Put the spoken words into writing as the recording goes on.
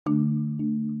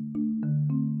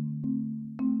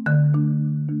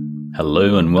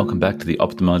Hello and welcome back to the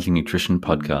Optimizing Nutrition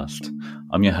podcast.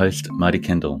 I'm your host, Marty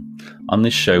Kendall. On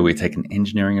this show, we take an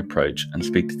engineering approach and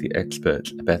speak to the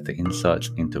experts about the insights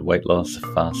into weight loss,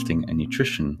 fasting, and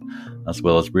nutrition, as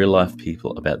well as real-life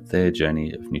people about their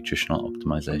journey of nutritional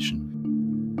optimization.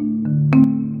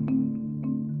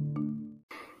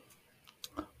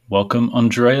 Welcome,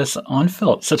 Andreas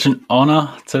Einfeld. Such an honor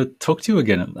to talk to you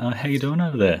again. How you doing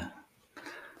over there?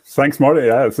 Thanks, Marty.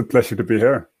 Yeah, it's a pleasure to be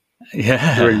here.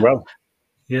 Yeah. Doing well.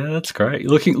 Yeah, that's great.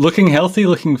 Looking healthy,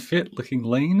 looking fit, looking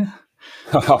lean.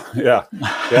 Yeah.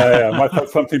 Might have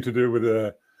something to do with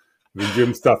the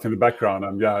gym stuff in the background.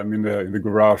 I'm in the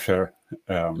garage here.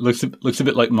 Looks a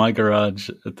bit like my garage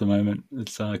at the moment.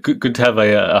 It's good to have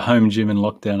a home gym in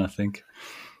lockdown, I think.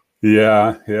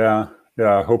 Yeah.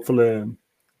 Hopefully,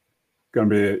 gonna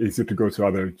be easy to go to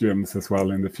other gyms as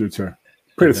well in the future.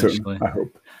 Pretty Eventually. Soon, I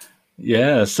hope.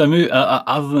 Yeah. So,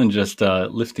 other than just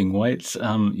lifting weights,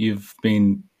 you've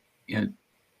been,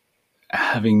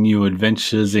 having new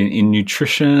adventures in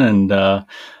nutrition and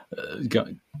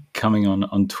coming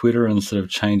on Twitter and sort of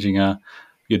changing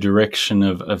your direction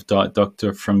of Diet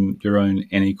Doctor from your own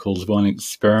N=1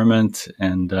 experiment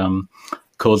and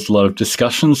caused a lot of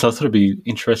discussion. So I thought it'd be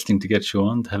interesting to get you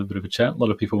on to have a bit of a chat. A lot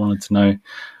of people wanted to know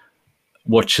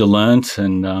what you learnt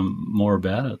and more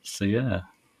about it. So yeah.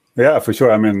 Yeah, for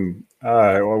sure. I mean,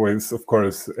 I always, of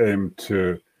course, aim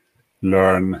to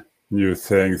learn new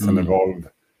things and evolve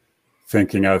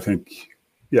thinking. I think,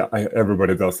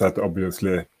 everybody does that,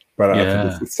 obviously. But I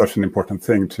think it's such an important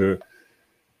thing to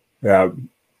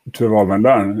evolve and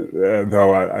learn.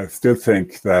 Though I still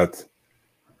think that,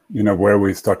 where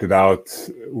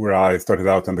I started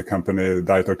out and the company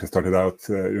Diet Doctor started out,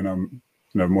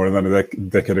 more than a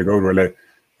decade ago, really,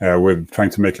 with trying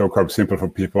to make low carb simple for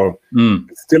people.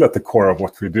 It's still at the core of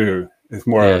what we do. It's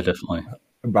more definitely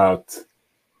about,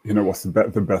 what's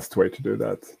the best way to do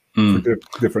that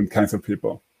for different kinds of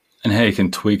people. And how you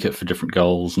can tweak it for different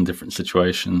goals and different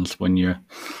situations when you're,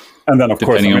 and then of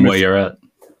depending course, on where you're at.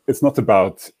 It's not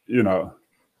about,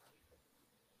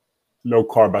 low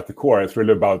carb at the core. It's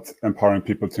really about empowering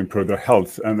people to improve their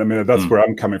health. And I mean, that's where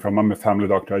I'm coming from. I'm a family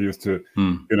doctor. I used to,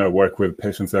 work with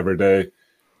patients every day,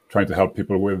 trying to help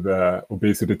people with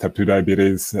obesity, type 2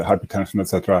 diabetes, hypertension,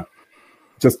 etc.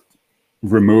 Just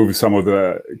remove some of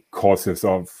the causes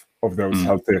of those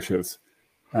health issues.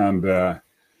 And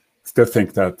still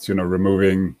think that,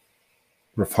 removing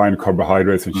refined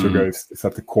carbohydrates and sugar is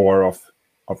at the core of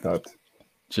that.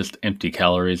 Just empty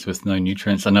calories with no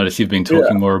nutrients. I notice you've been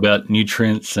talking more about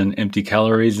nutrients and empty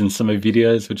calories in some of your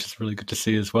videos, which is really good to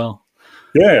see as well.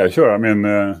 Yeah, sure. I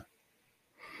mean,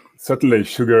 certainly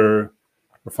sugar,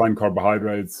 refined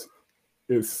carbohydrates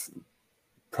is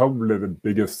probably the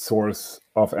biggest source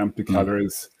of empty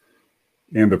calories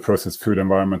in the processed food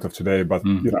environment of today. But,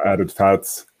 added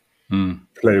fats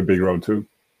play a big role too.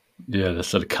 Yeah, they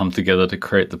sort of come together to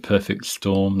create the perfect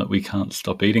storm that we can't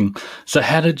stop eating. So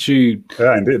how did you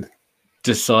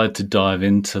decide to dive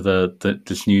into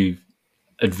this new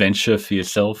adventure for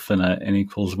yourself and an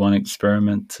N=1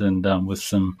 experiment and with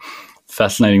some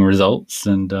fascinating results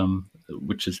and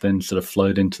which has then sort of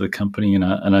flowed into the company and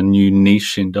a new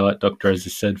niche in Diet Doctor, as you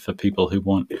said, for people who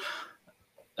want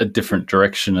a different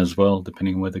direction as well,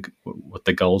 depending on what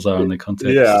the goals are in the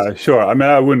context. Yeah, sure. I mean,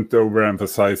 I wouldn't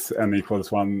overemphasize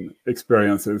N=1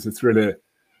 experiences. It's really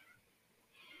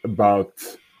about,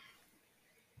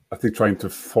 I think, trying to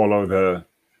follow the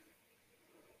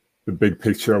big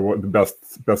picture of what the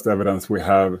best evidence we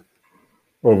have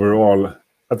overall.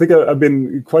 I think I've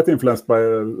been quite influenced by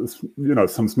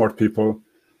some smart people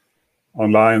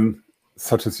online,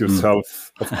 such as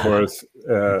yourself, of course.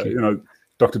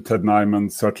 Dr. Ted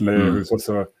Nyman, certainly, who's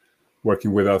also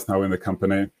working with us now in the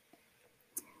company.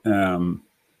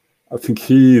 I think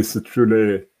he is a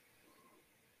truly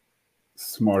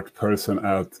smart person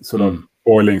at sort of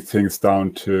boiling things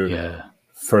down to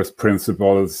first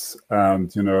principles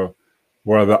and,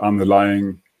 what are the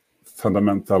underlying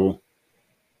fundamental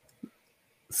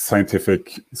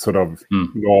scientific sort of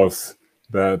laws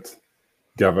that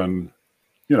govern,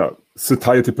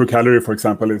 satiety per calorie, for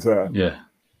example,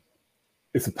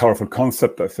 is a powerful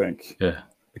concept, I think.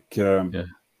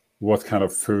 What kind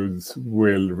of foods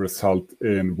will result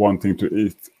in wanting to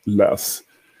eat less?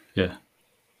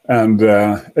 And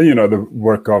the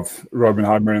work of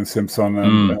Robinheimer and Simpson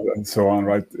and so on,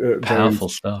 right? Powerful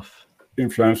stuff.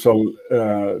 Influential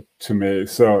to me.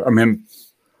 So, I mean,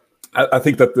 I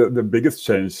think that the biggest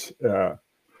change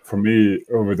for me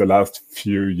over the last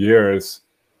few years,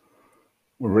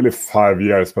 well, really 5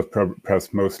 years, but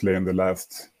perhaps mostly in the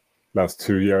last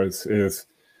 2 years, is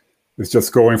it's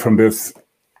just going from this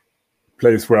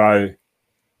place where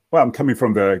I'm coming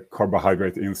from the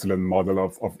carbohydrate insulin model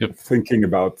of thinking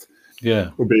about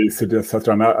obesity,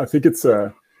 etc. And I think it's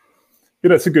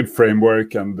it's a good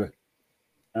framework, and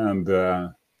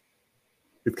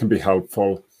it can be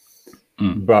helpful.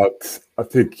 But I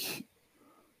think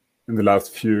in the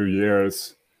last few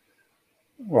years,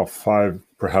 well, 5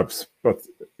 perhaps, but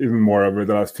even more over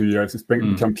the last few years, it's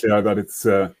become clear that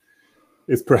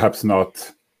it's perhaps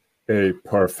not a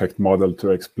perfect model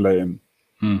to explain,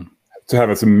 to have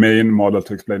as a main model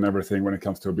to explain everything when it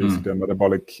comes to obesity and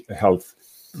metabolic health.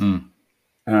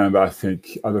 And I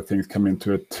think other things come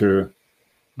into it too.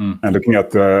 And looking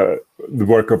at the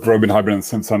work of Robin, Hyber, and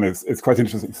Simpson is quite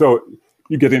interesting. So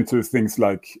you get into things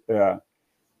like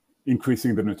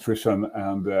increasing the nutrition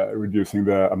and reducing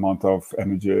the amount of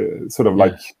energy, sort of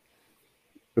like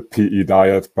the PE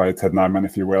diet by Ted Naiman,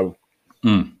 if you will,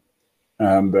 and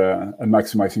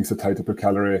maximizing satiety per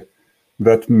calorie.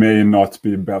 That may not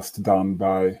be best done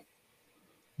by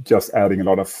just adding a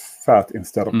lot of fat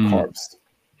instead of carbs.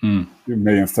 You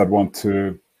may instead want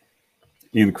to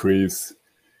increase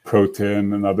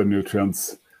protein and other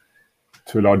nutrients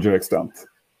to a larger extent.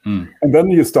 And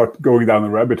then you start going down a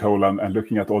rabbit hole and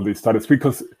looking at all these studies,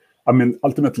 because I mean,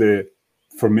 ultimately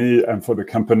for me and for the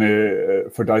company,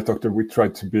 for Diet Doctor, we try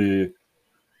to be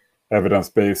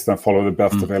evidence-based and follow the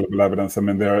best available evidence. I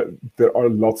mean, there are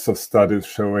lots of studies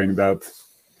showing that,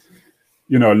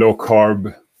 low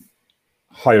carb,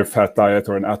 higher fat diet,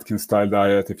 or an Atkins style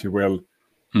diet, if you will,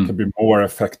 can be more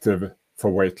effective for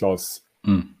weight loss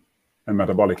and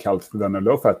metabolic health than a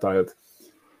low fat diet.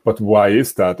 But why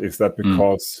is that? Is that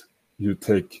because you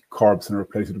take carbs and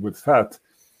replace it with fat?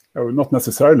 Not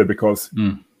necessarily, because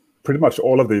pretty much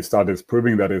all of these studies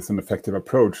proving that it's an effective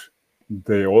approach,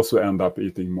 they also end up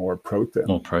eating more protein.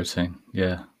 More protein,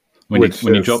 yeah. When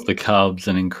you drop the carbs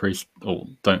and increase, or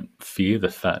don't fear the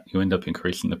fat, you end up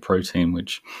increasing the protein,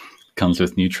 which comes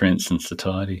with nutrients and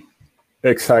satiety.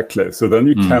 Exactly. So then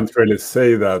you can't really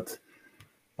say that,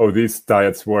 these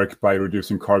diets work by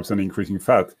reducing carbs and increasing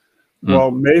fat.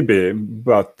 Well, maybe,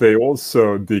 but they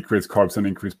also decrease carbs and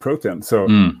increase protein. So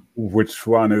which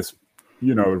one is,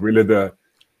 really the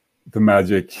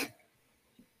magic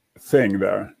thing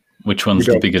there? Which one's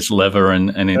the biggest lever?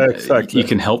 And exactly. You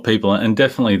can help people. And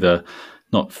definitely the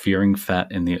not fearing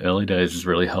fat in the early days is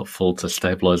really helpful to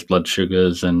stabilize blood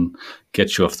sugars and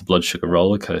get you off the blood sugar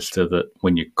roller coaster, that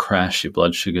when you crash your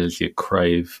blood sugars, you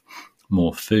crave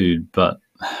more food. But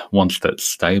once that's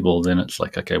stable, then it's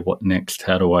like, okay, what next?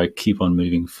 How do I keep on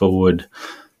moving forward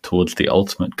towards the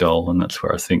ultimate goal? And that's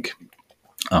where I think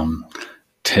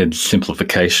Ted's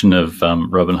simplification of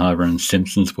Robin Hyber and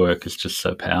Simpson's work is just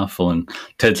so powerful. And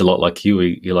Ted's a lot like you.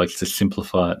 He likes to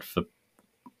simplify it for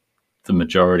the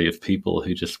majority of people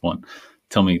who just want,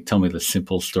 tell me the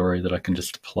simple story that I can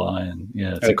just apply. And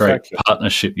it's a great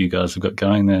partnership you guys have got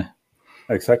going there.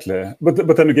 Exactly.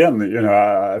 But then again,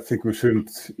 I think we shouldn't,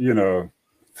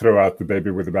 throw out the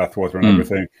baby with the bathwater and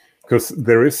everything, because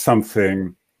there is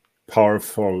something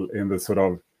powerful in the sort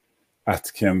of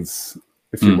Atkins,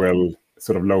 if you will,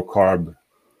 sort of low carb,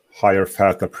 higher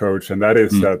fat approach. And that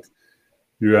is that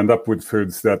you end up with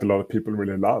foods that a lot of people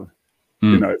really love.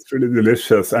 It's really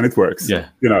delicious and it works.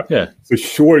 So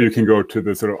sure, you can go to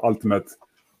the sort of ultimate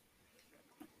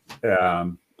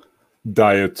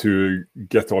diet to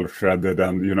get all shredded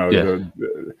and,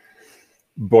 the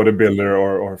bodybuilder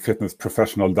or fitness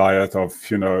professional diet of,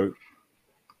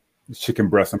 chicken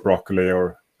breast and broccoli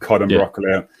or cod and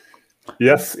broccoli.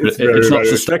 Yes, it's not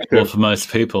sustainable for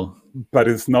most people, but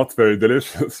it's not very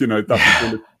delicious. It doesn't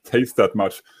really taste that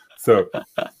much. So,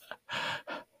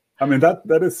 I mean,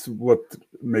 that is what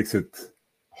makes it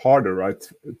harder, right?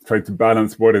 Trying to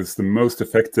balance what is the most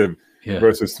effective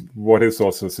versus what is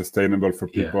also sustainable for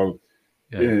people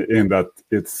in that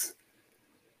it's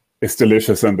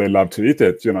delicious and they love to eat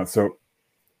it, So,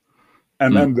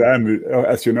 and then,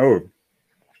 as you know,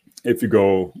 if you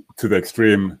go to the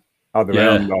extreme other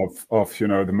end of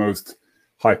the most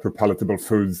hyper palatable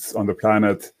foods on the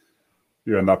planet,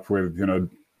 you end up with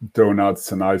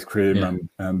donuts and ice cream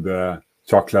and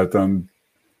chocolate, and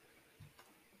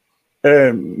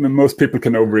most people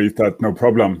can overeat that, no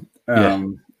problem.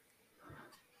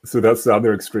 So that's the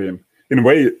other extreme. In a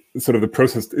way, sort of the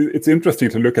process, it's interesting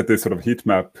to look at this sort of heat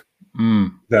map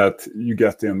that you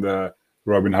get in the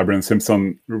Robin, Hyber, and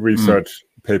Simpson research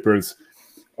papers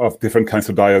of different kinds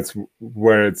of diets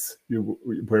where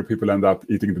people end up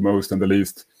eating the most and the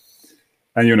least.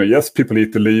 And, yes, people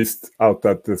eat the least out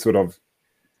at the sort of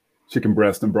chicken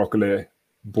breast and broccoli,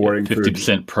 boring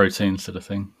 50% protein sort of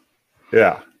thing.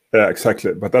 Yeah. Yeah,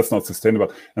 exactly. But that's not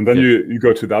sustainable. And then you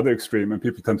go to the other extreme, and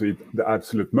people tend to eat the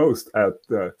absolute most at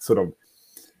sort of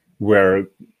where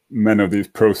many of these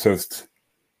processed,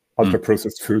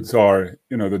 ultra-processed foods are.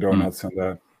 You know, the donuts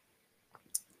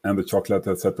and the chocolate,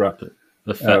 etc.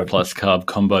 The fat plus carb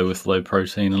combo with low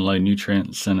protein and low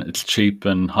nutrients, and it's cheap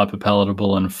and hyper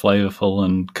palatable and flavorful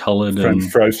and colored. French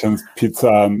fries and pizza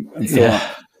and so on.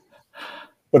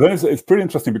 But then it's pretty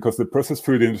interesting because the processed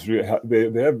food industry,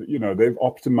 they have, you know, they've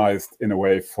optimized in a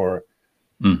way for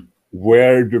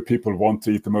where do people want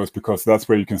to eat the most, because that's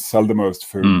where you can sell the most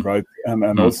food, right?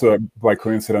 And also by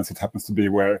coincidence, it happens to be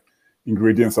where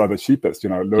ingredients are the cheapest,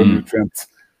 you know, low nutrients,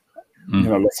 you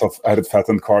know, lots of added fat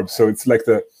and carbs. So it's like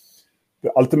the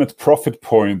ultimate profit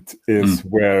point is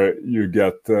where you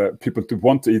get people to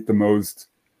want to eat the most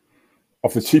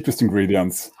of the cheapest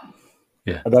ingredients.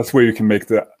 Yeah, and that's where you can make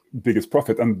the biggest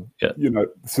profit. And you know,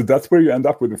 so that's where you end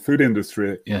up with the food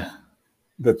industry. Yeah,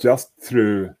 that just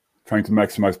through trying to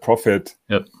maximize profit,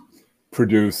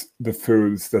 produce the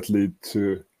foods that lead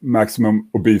to maximum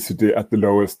obesity at the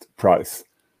lowest price.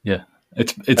 Yeah,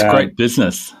 it's great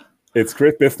business. It's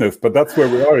great business, but that's where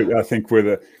we are. I think with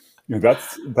you know,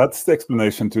 that's the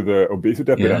explanation to the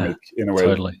obesity epidemic in a way.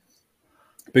 Totally.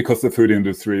 Because the food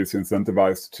industry is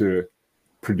incentivized to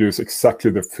produce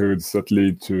exactly the foods that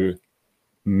lead to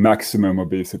maximum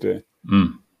obesity.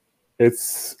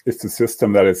 It's a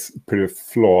system that is pretty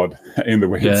flawed in the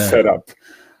way it's set up.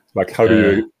 Like how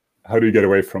do you get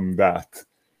away from that?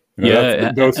 You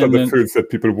know, those are the foods that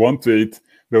people want to eat.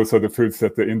 Those are the foods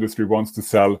that the industry wants to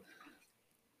sell.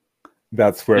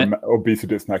 That's where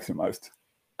obesity is maximized.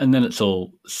 And then it's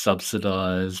all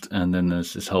subsidized, and then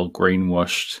there's this whole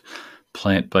greenwashed,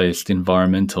 plant-based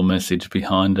environmental message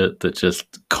behind it that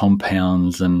just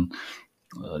compounds and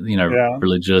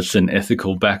religious and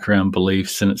ethical background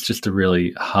beliefs, and it's just a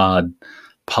really hard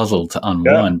puzzle to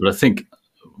unwind. But I think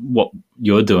what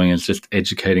you're doing is just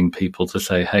educating people to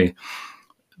say, hey,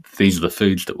 these are the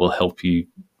foods that will help you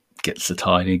get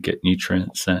satiety, get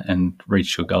nutrients, and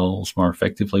reach your goals more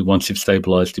effectively. Once you've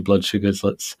stabilized your blood sugars,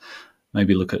 let's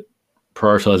maybe look at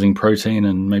prioritizing protein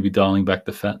and maybe dialing back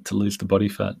the fat to lose the body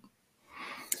fat.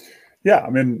 Yeah, I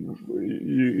mean,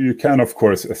 you can, of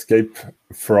course, escape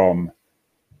from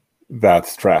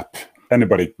that trap.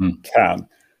 Anybody can.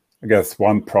 I guess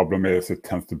one problem is it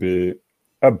tends to be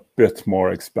a bit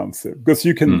more expensive, because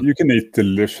you can eat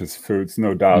delicious foods,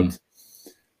 no doubt,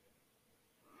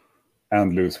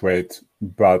 and lose weight,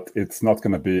 but it's not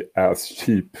going to be as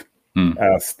cheap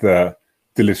as the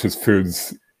delicious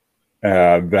foods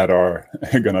that are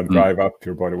going to drive up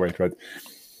your body weight, right?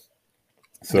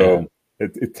 So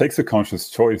it takes a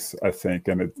conscious choice, I think,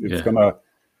 and it's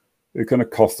gonna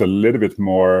cost a little bit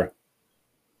more,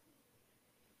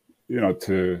 you know,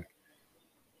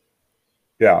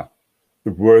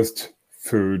 the worst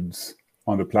foods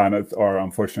on the planet are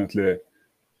unfortunately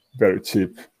very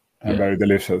cheap and very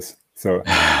delicious. So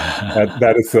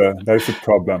that is a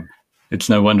problem. It's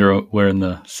no wonder we're in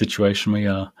the situation we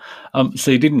are.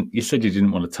 So you said you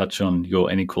didn't want to touch on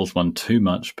your N=1 too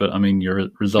much, but I mean your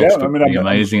results were pretty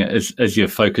amazing as you're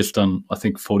focused on, I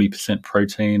think, 40%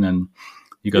 protein, and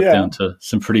you got down to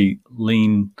some pretty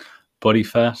lean body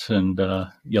fat, and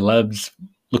your labs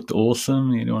looked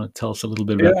awesome. You want to tell us a little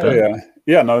bit about that?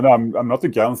 Yeah. No, I'm not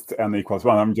against N=1.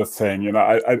 I'm just saying, you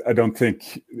know, I don't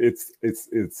think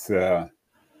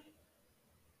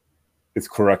it's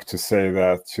correct to say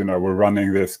that, you know, we're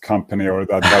running this company or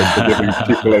that we're giving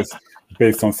people is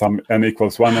based on some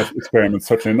N=1 experiment.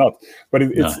 Certainly not. But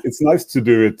it's nice to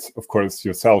do it, of course,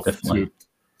 yourself. Definitely. To,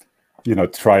 you know,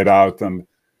 try it out and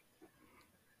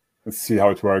see how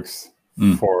it works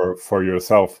for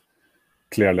yourself.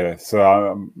 Clearly, so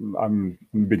I'm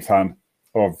a big fan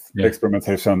of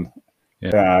experimentation,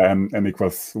 and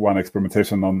N=1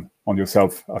 experimentation on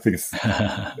yourself. I think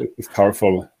it's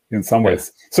powerful in some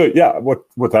ways. So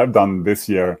what I've done this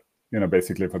year, you know,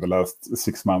 basically for the last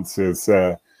 6 months is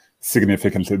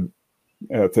significantly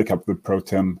take up the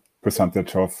protein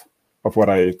percentage of what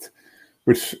I eat,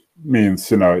 which means,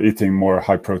 you know, eating more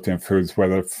high protein foods,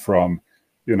 whether from,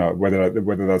 you know,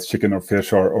 whether that's chicken or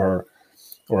fish or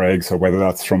eggs, or whether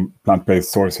that's from plant-based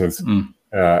sources,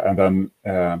 and then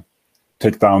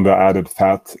take down the added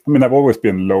fat. I mean, I've always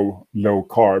been low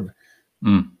carb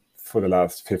for the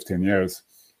last 15 years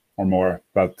or more,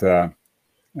 but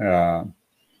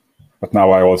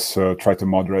now I also try to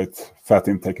moderate fat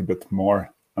intake a bit more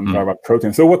and drive up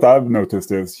protein. So what I've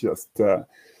noticed is just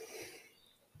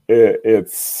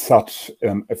it's such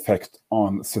an effect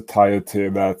on satiety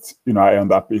that, you know, I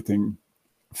end up eating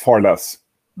far less.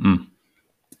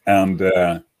 And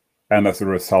as a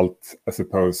result, I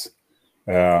suppose,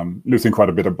 losing quite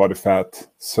a bit of body fat.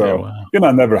 So,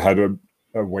 I never had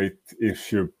a weight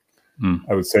issue,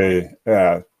 I would say,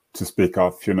 to speak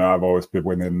of. I've always been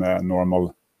within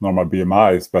normal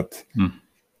BMIs, but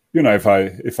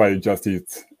if I just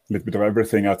eat a little bit of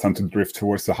everything, I tend to drift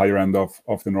towards the higher end of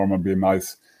the normal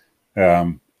BMIs,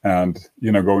 and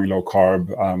going low carb,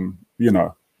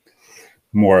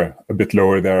 more a bit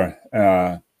lower there.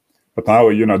 But now,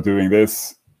 doing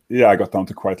this, I got down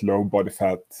to quite low body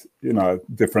fat.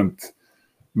 Different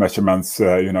measurements,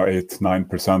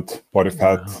 8-9% body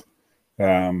fat,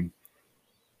 and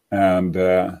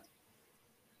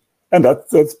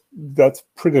that's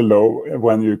pretty low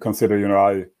when you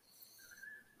consider.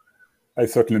 I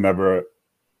certainly never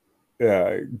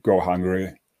go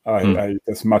hungry. I eat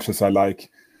as much as I like.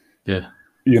 Yeah.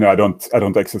 I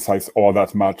don't exercise all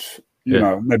that much.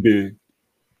 Maybe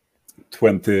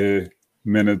 20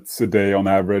 minutes a day on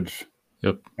average.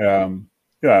 Yep. A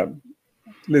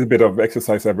little bit of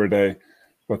exercise every day,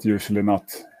 but usually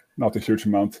not a huge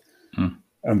amount.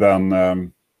 And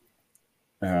then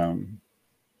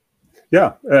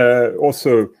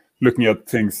also looking at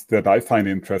things that I find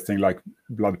interesting, like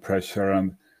blood pressure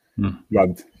and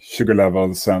blood sugar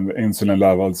levels and insulin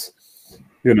levels.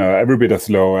 Every bit as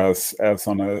low as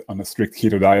on a strict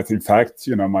keto diet. In fact,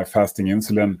 my fasting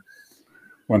insulin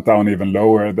went down even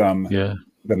lower than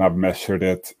I've measured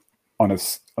it on a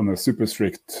super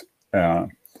strict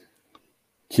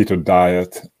keto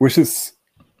diet, which is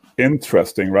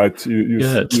interesting, right?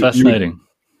 It's fascinating.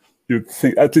 You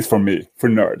think, at least for me, for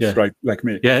nerds, right, like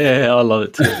me. Yeah, I love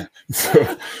it too.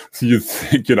 so you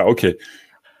think, okay,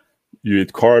 you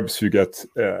eat carbs, you get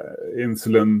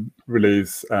insulin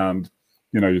release, and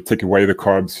you take away the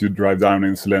carbs, you drive down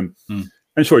insulin,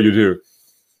 and sure you do.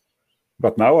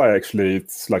 But now I actually eat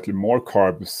slightly more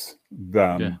carbs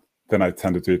than I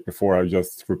tended to eat before. I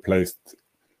just replaced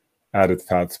added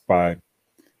fats by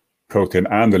protein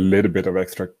and a little bit of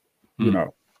extra,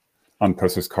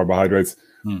 unprocessed carbohydrates.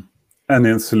 And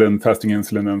fasting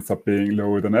insulin ends up being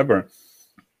lower than ever.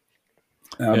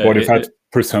 Body fat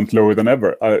percent lower than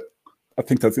ever. I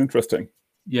think that's interesting.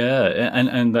 Yeah,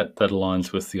 and that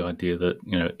aligns with the idea that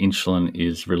insulin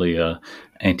is really a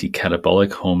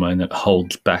anti-catabolic hormone that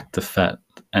holds back the fat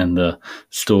and the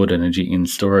stored energy in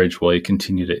storage while you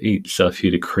continue to eat. So if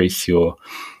you decrease your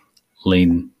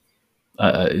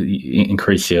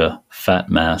increase your fat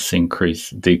mass,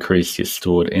 decrease your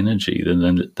stored energy,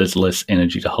 then there's less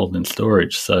energy to hold in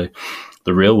storage. So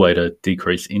the real way to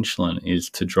decrease insulin is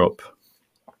to drop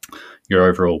your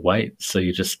overall weight. So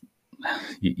your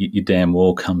damn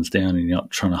wall comes down and you're not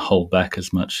trying to hold back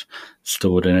as much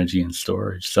stored energy in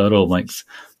storage. So it all makes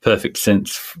perfect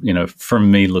sense, from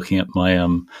me looking at my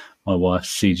my wife's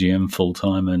CGM full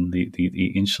time and the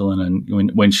insulin,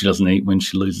 and when she doesn't eat, when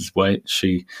she loses weight,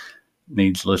 she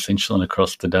needs less insulin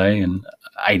across the day, and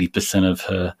 80% of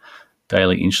her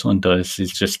daily insulin dose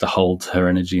is just to hold her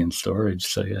energy in storage.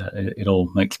 So it all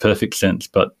makes perfect sense,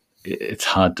 but it's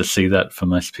hard to see that for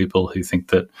most people who think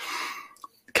that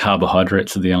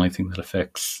carbohydrates are the only thing that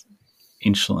affects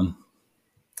insulin.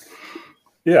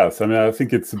 Yes, I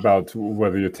think it's about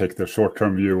whether you take the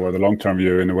short-term view or the long-term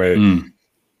view in a way.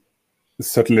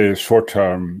 Certainly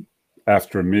short-term,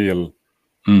 after a meal,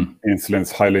 insulin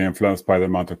is highly influenced by the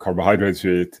amount of carbohydrates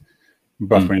you eat.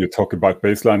 But when you talk about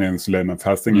baseline insulin and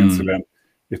fasting insulin,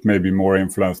 it may be more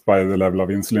influenced by the level of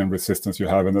insulin resistance you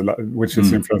have, which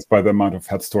is influenced by the amount of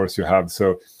fat stores you have.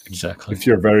 So exactly, if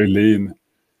you're very lean,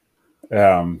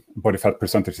 body fat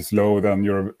percentage is low, then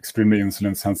you're extremely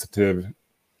insulin sensitive,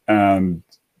 and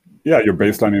your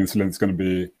baseline insulin is going to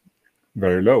be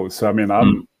very low. So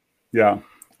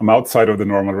I'm outside of the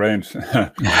normal range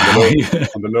on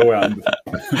the low end.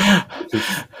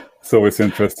 It's always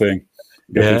interesting.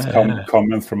 Get these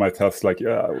comments from my tests like,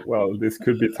 this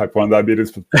could be type 1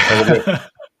 diabetes, but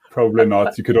probably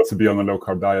not. You could also be on a low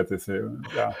carb diet, they say.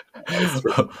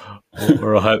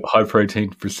 Or a high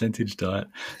protein percentage diet.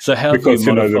 So how because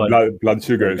the blood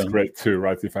sugar is great too,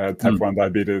 right? If I had type 1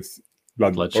 diabetes,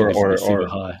 blood sugar or super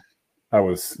high, I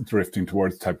was drifting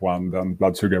towards type 1, then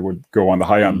blood sugar would go on the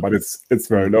high end, but it's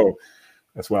very low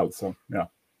as well. So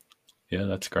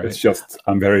that's great. It's just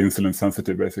I'm very insulin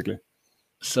sensitive, basically.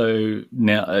 So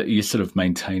now you're sort of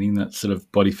maintaining that sort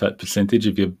of body fat percentage.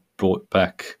 Have you brought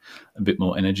back a bit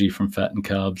more energy from fat and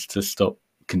carbs to stop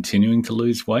continuing to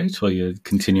lose weight, or you're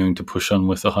continuing to push on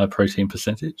with a high protein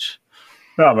percentage?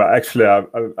 No, but actually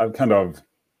I've kind of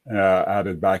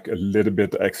added back a little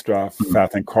bit extra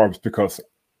fat and carbs because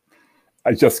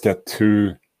I just get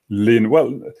too lean.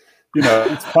 Well,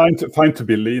 it's fine to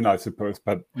be lean, I suppose,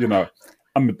 but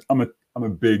I'm a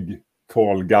big,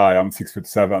 tall guy. I'm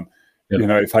 6'7". you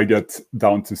know, if I get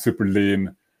down to super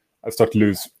lean, I start to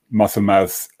lose muscle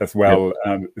mass as well.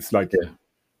 And it's like,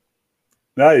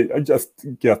 I just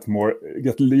get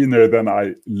leaner than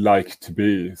I like to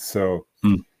be. So,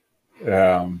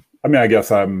 I mean, I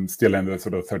guess I'm still in the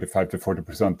sort of 35 to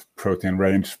 40% protein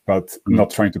range, but not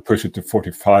trying to push it to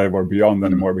 45 or beyond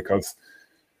anymore, because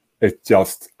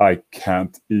I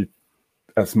can't eat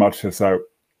as much as I,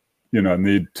 you know,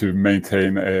 need to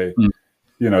maintain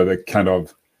you know, the kind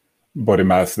of body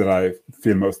mass that I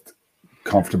feel most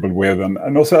comfortable with.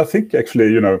 And also I think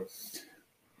actually, you know,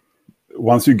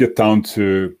 once you get down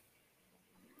to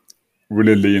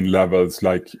really lean levels,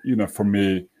 like, you know, for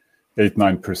me,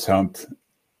 8-9%,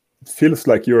 it feels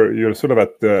like you're sort of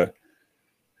at the,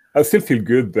 I still feel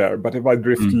good there, but if I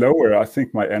drift lower, I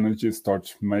think my energy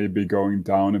starts maybe going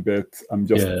down a bit. I'm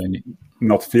just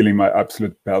not feeling my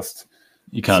absolute best.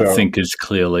 You can't think as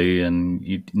clearly, and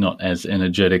you're not as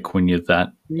energetic when you're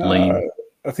that lean.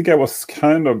 I think I was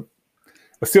kind of,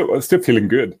 I'm still feeling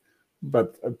good,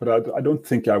 but I don't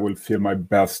think I will feel my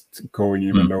best going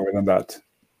even lower than that.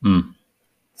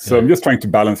 So I'm just trying to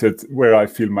balance it where I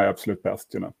feel my absolute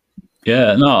best, you know.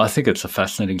 Yeah, no, I think it's a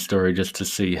fascinating story just to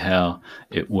see how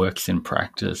it works in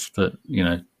practice, that, you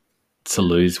know, to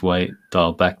lose weight,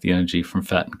 dial back the energy from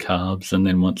fat and carbs, and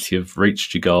then once you've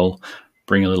reached your goal,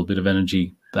 bring a little bit of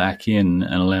energy back in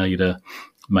and allow you to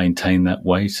maintain that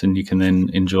weight, and you can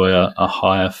then enjoy a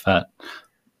higher fat,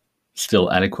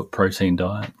 still adequate protein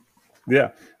diet.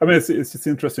 Yeah, I mean, it's just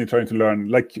interesting trying to learn,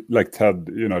 like Ted,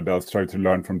 you know, does, try to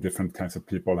learn from different kinds of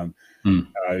people, and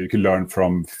you can learn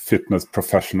from fitness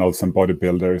professionals and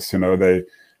bodybuilders. You know,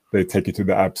 they take it to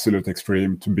the absolute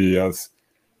extreme to be as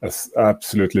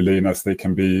absolutely lean as they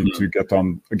can be to get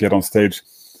on stage,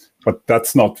 but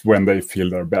that's not when they feel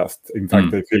their best. In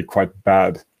fact, they feel quite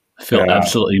bad. I feel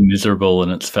absolutely miserable,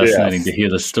 and it's fascinating to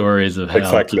hear the stories of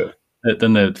how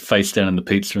then they're face down in the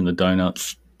pizza and the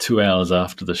donuts 2 hours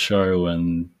after the show,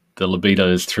 and the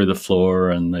libido is through the floor,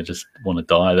 and they just want to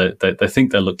die. They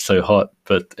think they look so hot,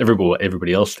 but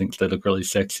everybody else thinks they look really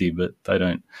sexy, but they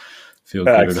don't feel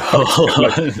good at all.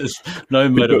 There's no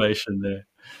motivation there.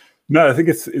 No, I think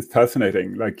it's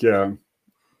fascinating. Like, you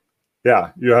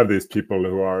have these people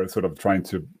who are sort of trying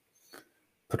to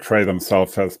portray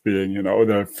themselves as being, you know,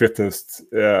 the fittest,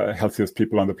 healthiest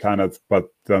people on the planet, but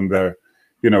then they're,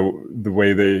 you know, the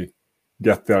way they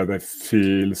get there, they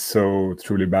feel so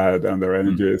truly bad, and their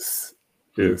energy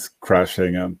is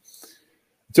crashing. And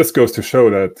it just goes to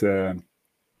show that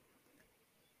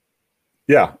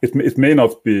it may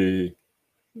not be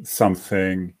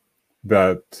something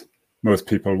that most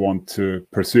people want to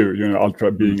pursue, you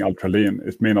know, being ultra lean.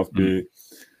 It may not be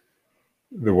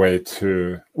the way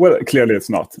to, well, clearly it's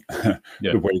not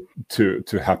the way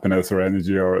to happiness or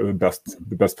energy or the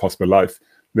best possible life.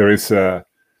 There is a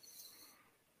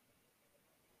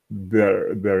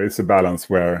balance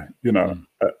where, you know,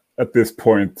 at this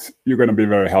point you're going to be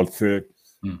very healthy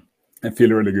and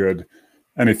feel really good,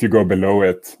 and if you go below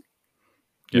it,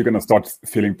 you're going to start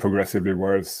feeling progressively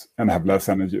worse and have less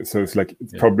energy. So it's like,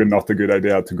 it's probably not a good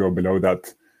idea to go below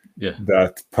that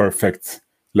perfect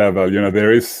level. You know,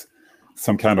 there is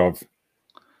some kind of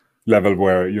level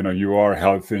where, you know, you are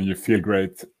healthy and you feel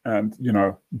great, and, you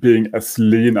know, being as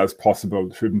lean as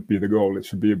possible shouldn't be the goal. It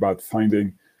should be about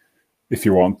finding, if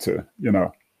you want to, you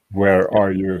know, where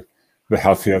are you the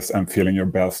healthiest and feeling your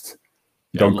best.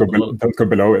 Don't go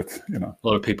below it, you know. A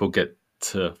lot of people get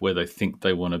to where they think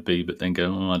they want to be, but then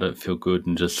go, I don't feel good,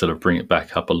 and just sort of bring it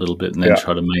back up a little bit, and then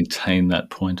try to maintain that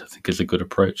point, I think, is a good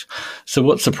approach. So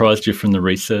what surprised you from the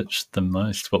research the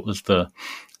most? What was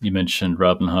you mentioned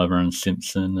Rabenheimer and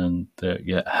Simpson, and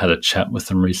had a chat with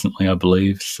them recently, I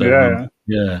believe. So,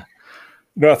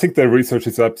 No, I think the research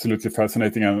is absolutely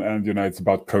fascinating, and you know, it's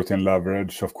about protein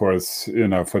leverage, of course, you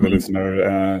know, for the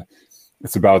listener.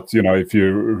 It's about, you know, if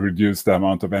you reduce the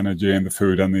amount of energy in the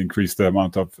food and increase the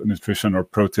amount of nutrition or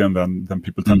protein, then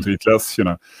people tend to eat less, you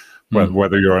know,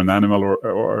 whether you're an animal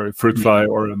or a fruit fly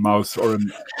or a mouse or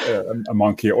a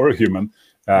monkey or a human.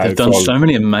 They've done so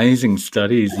many amazing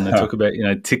studies, and they talk about, you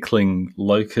know, tickling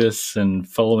locusts and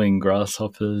following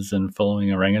grasshoppers and following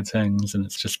orangutans, and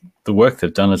it's just, the work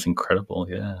they've done is incredible.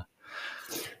 Yeah.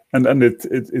 And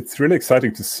it's really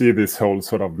exciting to see this whole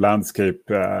sort of landscape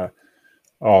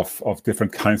of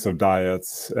different kinds of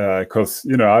diets, because,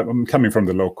 you know, I'm coming from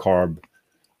the low carb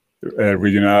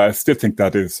region. I still think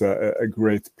that is a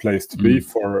great place to be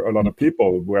for a lot of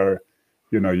people, where,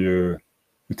 you know, you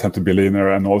tend to be leaner,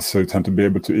 and also you tend to be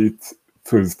able to eat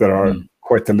foods that are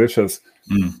quite delicious.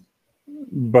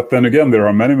 But then again, there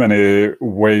are many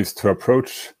ways to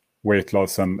approach weight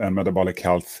loss and metabolic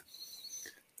health.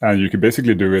 And you can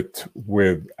basically do it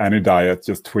with any diet,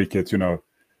 just tweak it,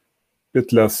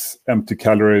 bit less empty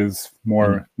calories,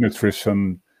 more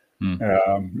nutrition,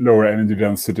 lower energy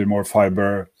density, more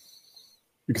fiber.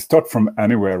 You can start from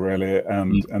anywhere really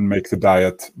and make the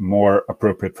diet more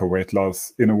appropriate for weight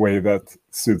loss in a way that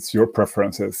suits your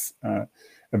preferences.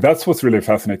 And that's what's really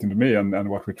fascinating to me, and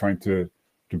what we're trying to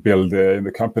build in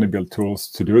the company, build tools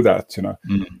to do that,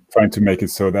 trying to make it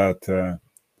so that,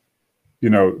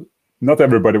 not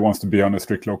everybody wants to be on a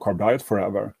strict low carb diet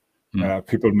forever.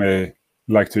 People may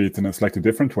like to eat in a slightly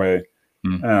different way,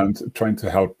 and trying to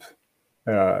help,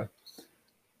 all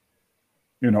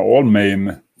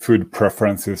main food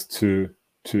preferences to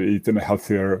eat in a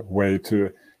healthier way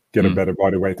to get a better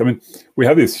body weight. I mean, we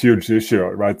have this huge issue,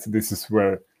 right? This is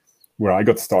where I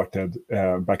got started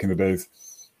back in the days.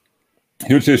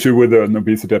 Huge issue with an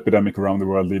obesity epidemic around the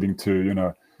world, leading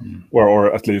to,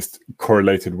 or at least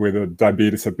correlated with a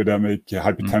diabetes epidemic,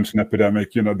 hypertension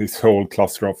epidemic, this whole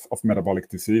cluster of metabolic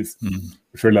disease,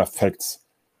 which really affects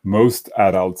most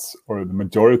adults, or the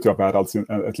majority of adults,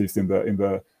 at least in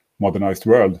the modernized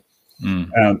world.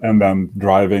 And then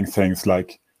driving things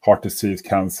like heart disease,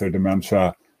 cancer,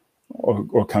 dementia,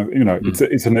 or kind of,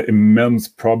 it's an immense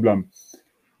problem.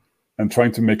 And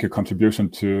trying to make a contribution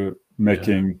to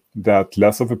making that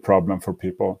less of a problem for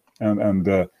people,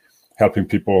 and helping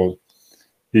people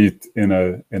eat in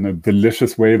a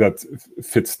delicious way that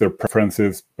fits their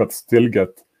preferences, but still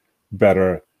get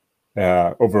better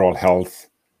overall health.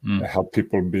 Help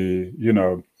people be,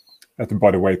 at the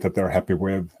body weight that they're happy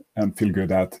with and feel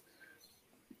good at.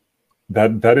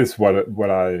 That is what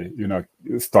I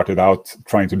started out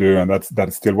trying to do, and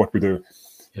that's still what we do.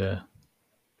 Yeah.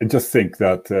 I just think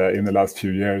that in the last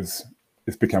few years,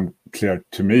 it's become clear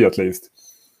to me, at least,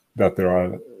 that there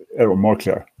are, or more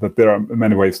clear, that there are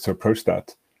many ways to approach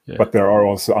that. Yeah. But there are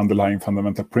also underlying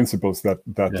fundamental principles that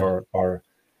are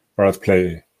at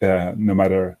play, no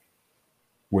matter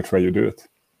which way you do it.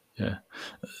 Yeah.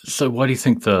 So why do you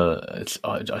think I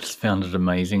just found it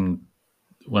amazing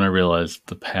when I realized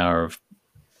the power of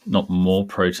not more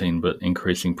protein, but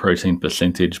increasing protein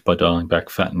percentage by dialing back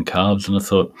fat and carbs. And I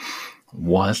thought,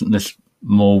 why isn't this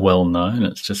more well known?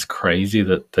 It's just crazy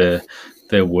that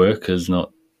their work is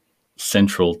not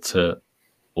central to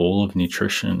all of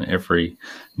nutrition. Every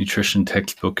nutrition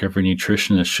textbook, every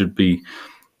nutritionist should be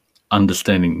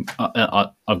understanding.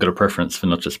 I've got a preference for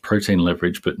not just protein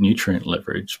leverage, but nutrient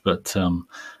leverage. But,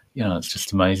 it's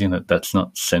just amazing that that's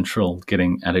not central,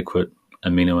 getting adequate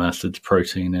amino acids,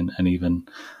 protein, and even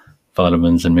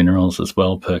vitamins and minerals as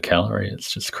well per calorie.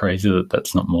 It's just crazy that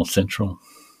that's not more central.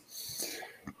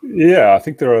 Yeah, I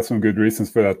think there are some good reasons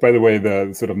for that. By the way,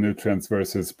 the sort of nutrients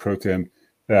versus protein,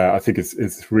 I think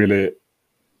it's really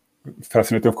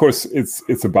fascinating. Of course,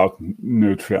 it's about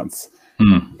nutrients.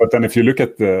 But then if you look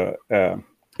at the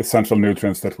essential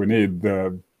nutrients that we need,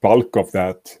 the bulk of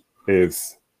that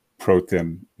is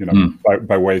protein,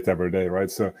 by weight every day, right?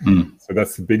 So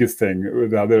that's the biggest thing.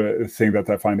 The other thing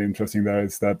that I find interesting there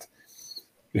is that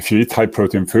if you eat high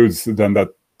protein foods, then that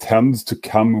tends to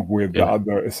come with the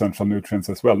other essential nutrients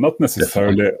as well. Not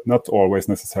necessarily, not always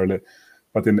necessarily,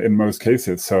 but in most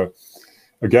cases. So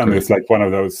again, it's like one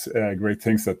of those great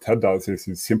things that TED does is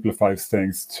it simplifies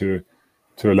things to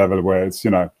a level where it's,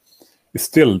 it's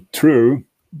still true,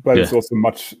 but it's also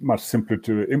much, much simpler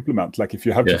to implement. Like if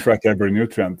you have to track every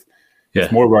nutrient,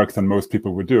 it's more work than most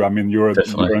people would do. I mean, you're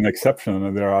an exception,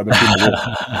 and there are other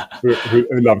people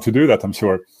who love to do that, I'm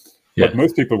sure. Yeah. But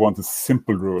most people want a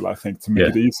simple rule, I think, to make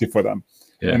it easy for them.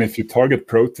 Yeah. And if you target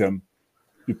protein,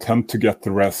 you tend to get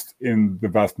the rest in the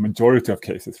vast majority of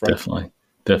cases, right?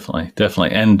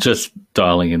 Definitely. And just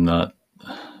dialing in the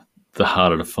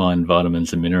harder to find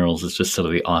vitamins and minerals is just sort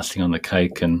of the icing on the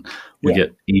cake, and we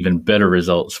get even better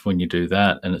results when you do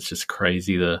that. And it's just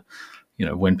crazy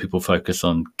when people focus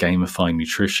on gamifying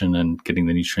nutrition and getting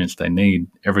the nutrients they need,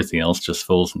 everything else just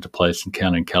falls into place, and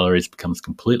counting calories becomes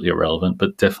completely irrelevant.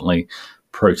 But definitely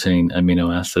protein,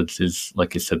 amino acids is,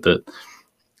 like you said, that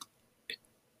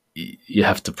you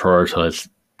have to prioritize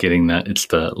getting that. It's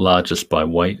the largest by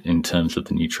weight in terms of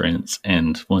the nutrients.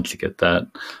 And once you get that,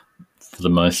 for the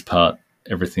most part,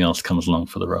 everything else comes along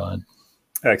for the ride.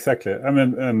 Exactly. I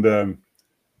mean,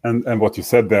 and what you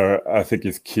said there, I think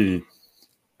is key.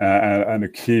 And a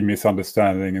key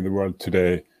misunderstanding in the world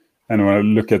today. And when I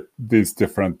look at these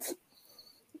different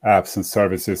apps and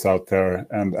services out there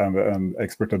and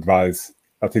expert advice,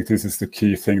 I think this is the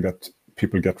key thing that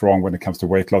people get wrong when it comes to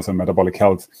weight loss and metabolic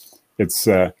health. It's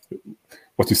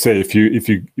what you say. If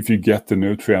you get the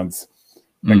nutrients,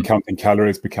 then counting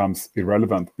calories becomes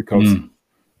irrelevant, because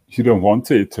you don't want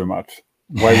to eat too much.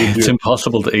 Why would you? It's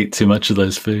impossible to eat too much of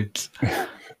those foods.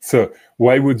 So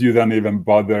why would you then even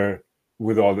bother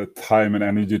with all the time and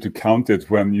energy to count it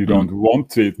when you don't want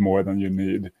to eat more than you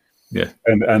need? Yeah.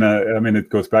 And I mean, it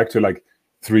goes back to like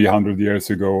 300 years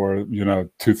ago, or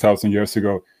 2000 years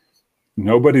ago.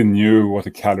 Nobody knew what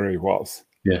a calorie was.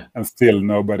 Yeah. And still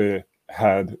nobody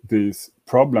had these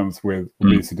problems with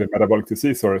obesity, metabolic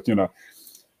disease, or at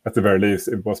the very least,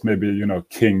 it was maybe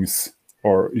kings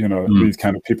or these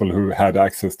kind of people who had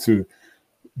access to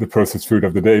the processed food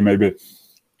of the day, maybe.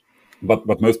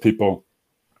 But most people,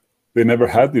 they never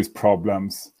had these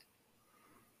problems,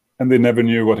 and they never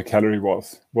knew what a calorie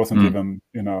was. It wasn't even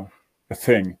a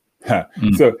thing.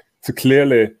 So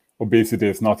clearly, obesity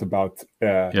is not about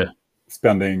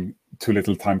spending too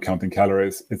little time counting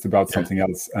calories. It's about something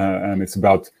else, and it's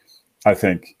about, I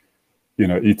think,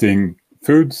 eating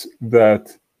foods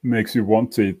that makes you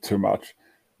want to eat too much.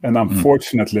 And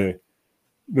unfortunately,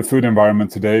 the food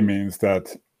environment today means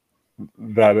that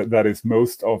is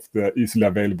most of the easily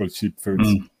available cheap foods.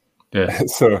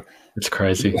 So it's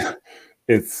crazy.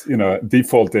 It's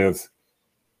default is,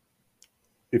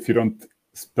 if you don't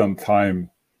spend time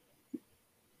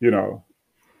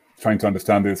trying to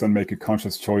understand this and make a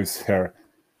conscious choice here,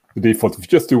 the default, if you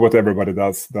just do what everybody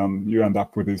does, then you end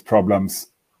up with these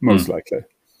problems most likely.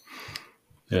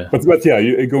 Yeah. But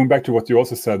yeah, going back to what you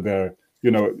also said there,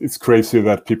 it's crazy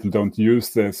that people don't use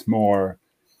this more,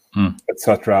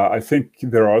 etc. I think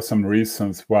there are some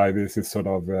reasons why this is sort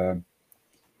of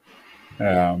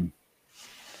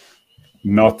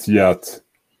not yet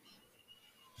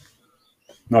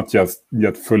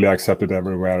fully accepted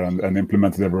everywhere and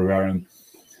implemented everywhere. And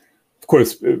of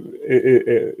course,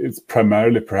 it's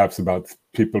primarily perhaps about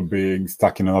people being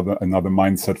stuck in another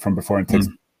mindset from before, and it takes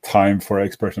time for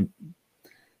experts and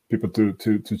people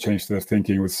to change their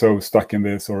thinking. We're so stuck in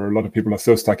this, or a lot of people are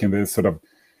so stuck in this sort of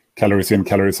calories in,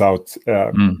 calories out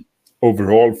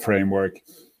overall framework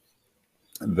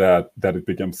that it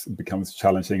becomes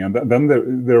challenging. And then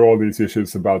there are all these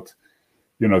issues about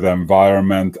the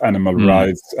environment, animal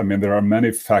rights. I mean, there are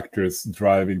many factors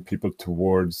driving people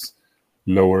towards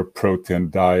lower protein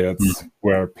diets,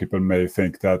 where people may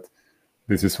think that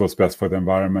this is what's best for the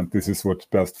environment, this is what's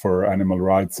best for animal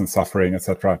rights and suffering,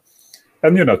 etc.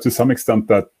 And to some extent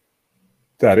that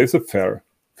is a fair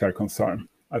concern,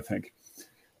 I think.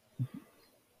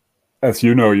 As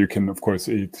you know, you can of course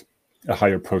eat a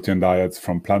higher protein diet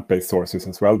from plant-based sources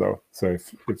as well, though. So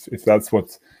if that's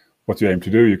what you aim to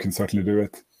do, you can certainly do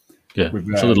it. Yeah,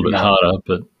 it's a little bit harder,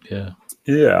 but yeah.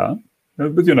 Yeah,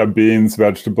 but beans,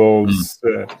 vegetables,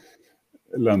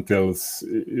 lentils,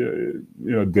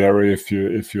 dairy if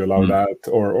you allow that,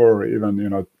 or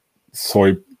even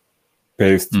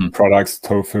soy-based products,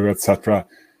 tofu, etc.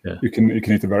 Yeah. You can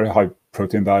eat a very high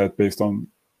protein diet based on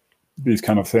these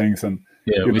kind of things. And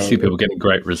we see people getting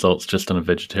great results just on a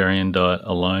vegetarian diet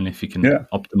alone if you can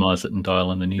optimize it and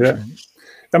dial in the nutrients.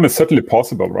 I mean, it's certainly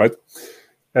possible, right?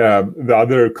 The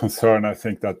other concern, I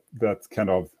think, that kind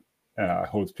of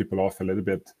holds people off a little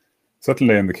bit,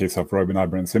 certainly in the case of Robin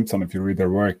Iber Simpson, if you read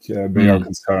their work, they are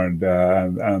concerned,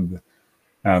 and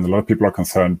a lot of people are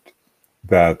concerned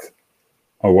that,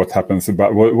 what happens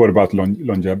about what about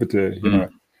longevity?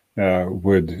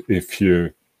 Would, if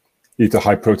you eat a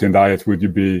high protein diet, would you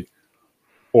be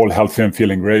all healthy and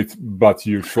feeling great, but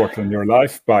you shorten your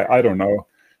life by, I don't know,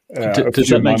 does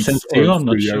that make sense to you? I'm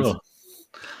not sure.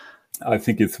 I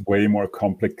think it's way more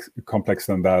complex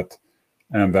than that,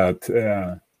 and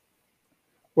that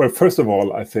well, first of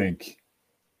all, I think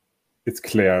it's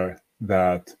clear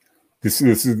that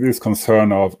this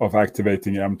concern of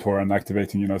activating mTOR and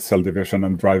activating cell division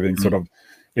and driving sort of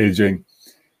aging,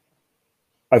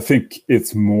 I think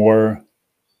it's more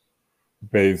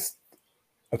based.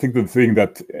 I think the thing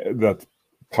that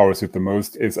powers it the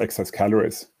most is excess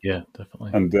calories. Yeah,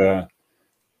 definitely.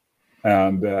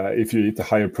 And if you eat a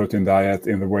higher protein diet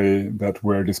in the way that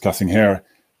we're discussing here,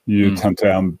 you tend to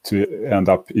end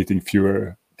up eating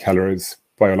fewer calories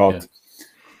by a lot.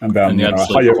 And then the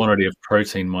absolute quantity of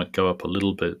protein might go up a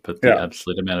little bit, but the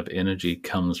absolute amount of energy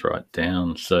comes right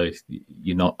down. So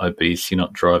you're not obese, you're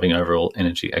not driving overall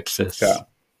energy excess.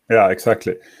 Yeah,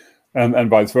 exactly. And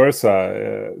vice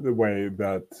versa, the way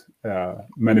that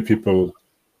many people,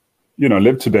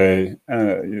 live today,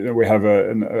 we have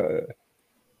an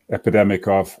epidemic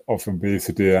of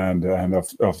obesity and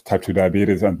of type 2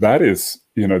 diabetes, and that is,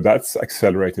 that's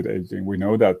accelerated aging. We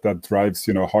know that drives,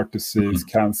 heart disease,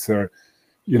 cancer,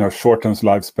 shortens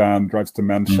lifespan, drives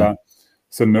dementia.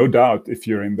 So no doubt, if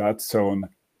you're in that zone,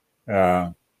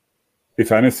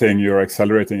 if anything, you're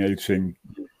accelerating aging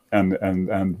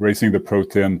and raising the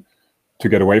protein to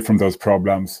get away from those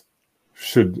problems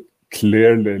should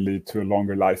clearly lead to a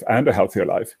longer life and a healthier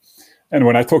life. And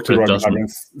when I talk to Roybal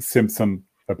and Simpson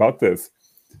about this,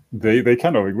 they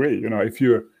kind of agree. If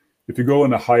you go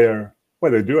on a higher,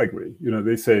 well, they do agree.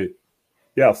 They say,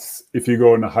 yes, if you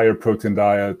go on a higher protein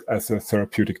diet as a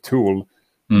therapeutic tool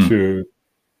to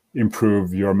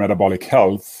improve your metabolic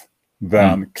health,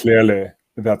 then clearly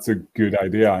that's a good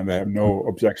idea, and they have no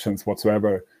objections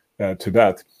whatsoever to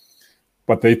that.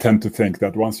 But they tend to think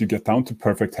that once you get down to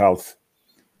perfect health,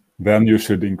 then you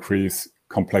should increase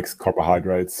complex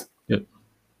carbohydrates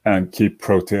and keep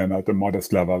protein at a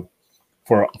modest level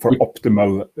for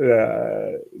optimal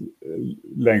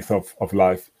length of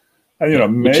life.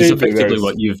 And which is effectively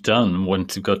what you've done.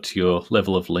 Once you've got to your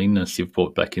level of leanness, you've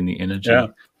brought back in the energy. Yeah,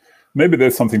 maybe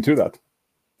there's something to that.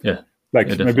 Yeah,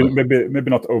 maybe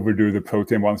not overdo the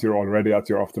protein once you're already at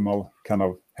your optimal kind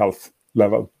of health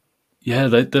level. Yeah,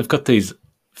 they've got these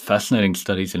fascinating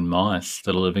studies in mice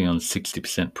that are living on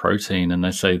 60% protein, and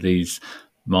they say these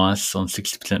mice on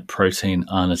 60% protein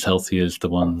aren't as healthy as the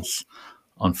ones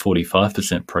on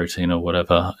 45% protein or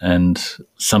whatever, and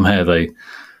somehow they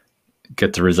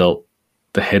get the result,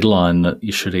 the headline that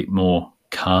you should eat more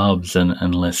carbs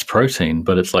and less protein.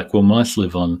 But it's like, well, mice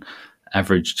live on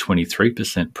average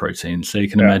 23% protein, so you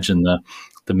can imagine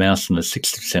the mouse on the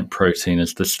 60% protein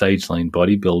is the stage lean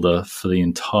bodybuilder for the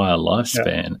entire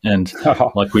lifespan. And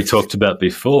like we talked about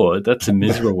before, that's a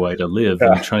miserable way to live.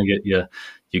 And trying to get your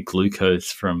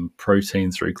glucose from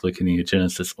protein through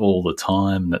gluconeogenesis all the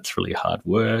time, that's really hard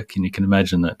work. And you can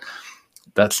imagine that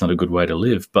that's not a good way to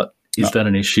live. But is that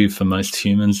an issue for most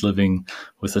humans living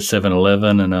with a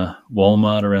 7-Eleven and a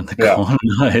Walmart around the corner?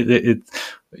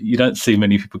 You don't see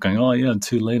many people going, oh, yeah, I'm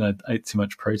too lean, I ate too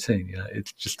much protein.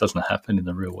 It just doesn't happen in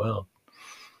the real world.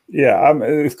 Yeah,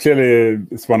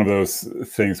 it's one of those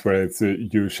things where it's a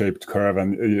U-shaped curve,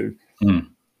 and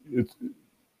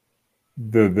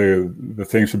the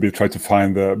thing should be try to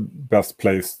find the best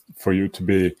place for you to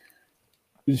be.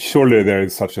 Surely there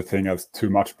is such a thing as too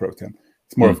much protein.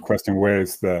 It's more of a question, where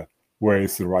is the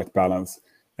right balance?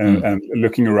 And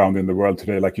looking around in the world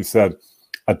today, like you said,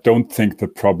 I don't think the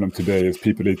problem today is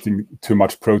people eating too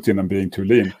much protein and being too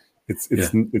lean. It's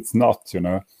not,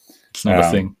 It's not a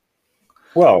thing.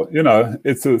 Well,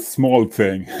 it's a small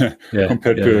thing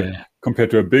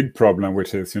compared to a big problem,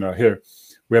 which is, here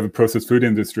we have a processed food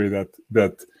industry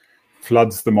that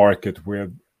floods the market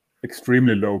with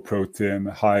extremely low protein,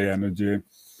 high energy,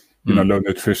 low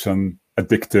nutrition,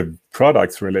 addictive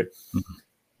products, really.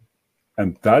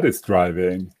 And that is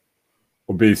driving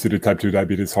obesity, type 2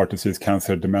 diabetes, heart disease,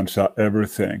 cancer, dementia,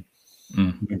 everything.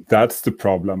 That's the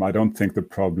problem. I don't think the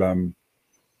problem,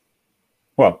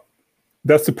 well,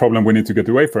 that's the problem we need to get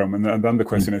away from. And then the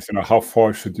question is, how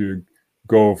far should you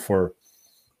go for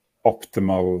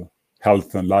optimal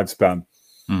health and lifespan?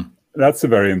 That's a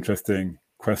very interesting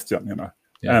question,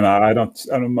 And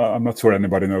I'm not sure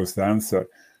anybody knows the answer.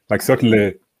 Like,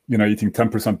 certainly, eating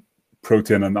 10%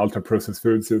 protein and ultra processed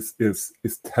foods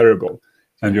is terrible.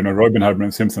 And Roybal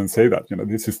and Simpson say that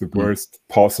this is the worst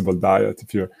possible diet.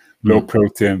 If you're low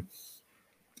protein,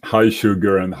 high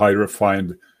sugar, and high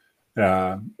refined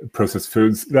processed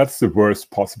foods, that's the worst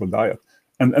possible diet.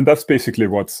 And that's basically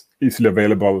what's easily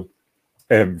available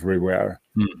everywhere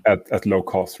at low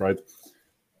cost, right?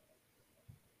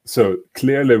 So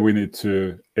clearly we need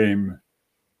to aim.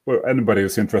 Well, anybody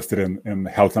who's interested in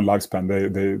health and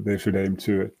lifespan, they should aim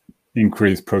to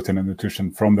increase protein and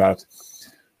nutrition from that.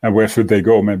 And where should they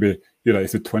go? Maybe,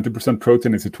 is it 20%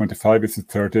 protein? Is it 25? Is it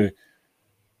 30?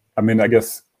 I mean, I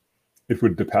guess it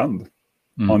would depend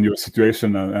on your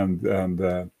situation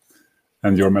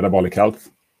and your metabolic health.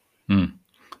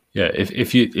 Yeah,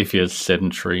 if you're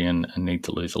sedentary and need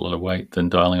to lose a lot of weight, then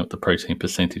dialing up the protein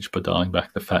percentage by dialing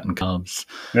back the fat and carbs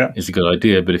is a good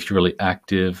idea. But if you're really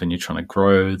active and you're trying to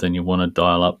grow, then you want to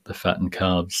dial up the fat and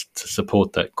carbs to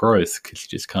support that growth, because you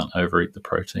just can't overeat the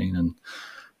protein. And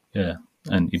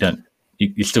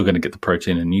you're still going to get the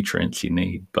protein and nutrients you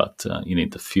need, but you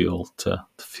need the fuel to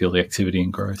fuel the activity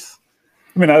and growth.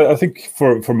 I mean, I think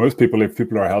for most people, if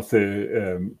people are healthy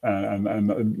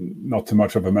and not too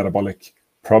much of a metabolic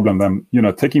problem, then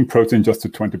taking protein just to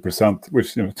 20%,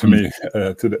 which to me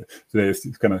today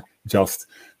is kind of just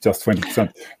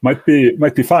 20%, might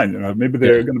be fine. Maybe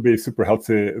they're going to be super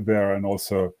healthy there and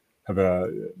also have a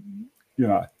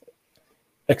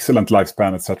excellent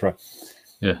lifespan, etc.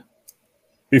 Yeah.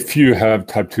 If you have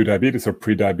type 2 diabetes or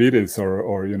pre-diabetes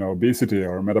or obesity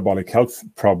or metabolic health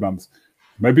problems,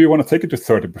 maybe you want to take it to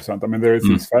 30%. I mean, there is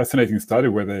this fascinating study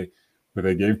where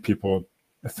they gave people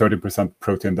a 30%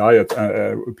 protein diet,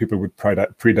 people with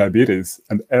pre-diabetes,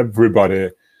 and everybody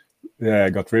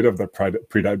got rid of their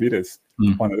pre-diabetes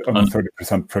on a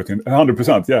 30% protein,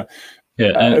 100%,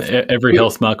 Yeah, and every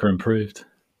health marker improved.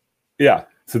 Yeah,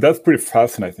 so that's pretty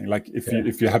fascinating. Like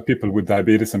if you have people with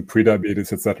diabetes and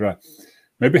pre-diabetes, etc.,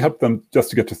 maybe help them just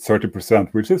to get to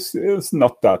 30%, which is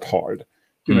not that hard.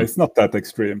 It's not that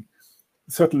extreme.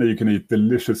 Certainly, you can eat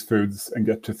delicious foods and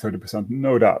get to 30%,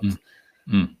 no doubt.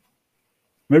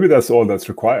 Maybe that's all that's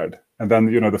required. And then,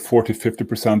 the 40,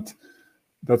 50%,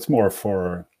 that's more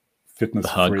for fitness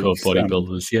the hardcore freaks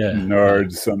bodybuilders,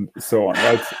 nerds and so on,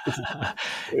 right?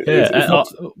 It's not,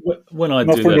 when I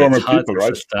do that, it's hard to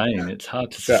sustain. It's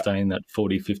hard to sustain that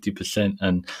 40, 50%,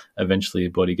 and eventually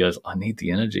your body goes, I need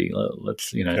the energy.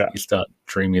 Let's, you start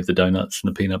dreaming of the donuts and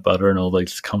the peanut butter and all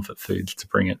these comfort foods to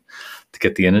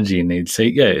get the energy you need. So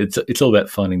it's all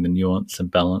about finding the nuance and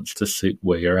balance to suit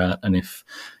where you're at. And if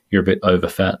you're a bit over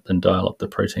fat, then dial up the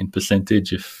protein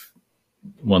percentage. If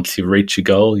once you reach your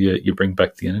goal, you bring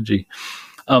back the energy.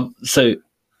 So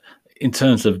in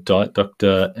terms of Diet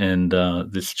Doctor and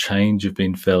this change, you've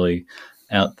been fairly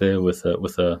out there with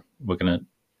we're going to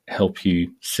help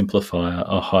you simplify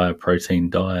a higher protein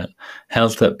diet.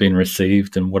 How's that been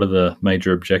received, and what are the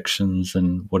major objections,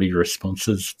 and what are your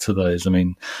responses to those? I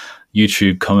mean,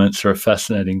 YouTube comments are a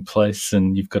fascinating place,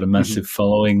 and you've got a massive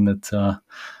following. That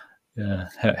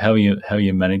how are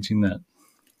you managing that?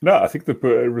 No, I think the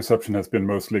reception has been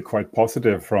mostly quite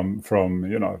positive from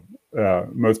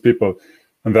most people,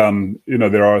 and then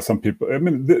there are some people. I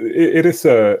mean, it is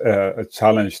a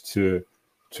challenge to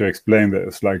explain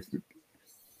this. Like,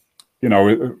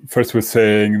 first we're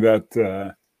saying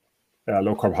that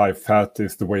low carb, high fat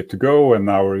is the way to go, and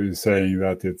now we're saying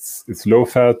that it's low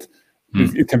fat.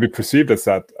 It can be perceived as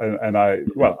that, and I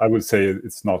would say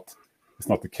it's not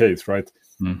the case, right?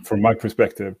 From my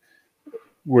perspective.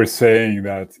 We're saying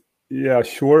that, yeah,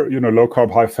 sure, low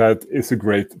carb, high fat is a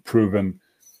great proven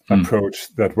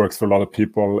approach that works for a lot of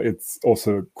people. It's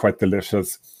also quite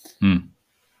delicious.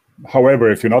 However,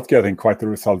 if you're not getting quite the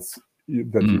results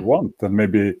that you want, then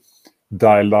maybe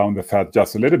dial down the fat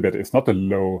just a little bit. It's not a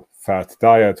low fat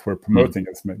diet we're promoting.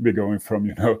 It's maybe going from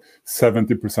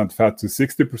 70% fat to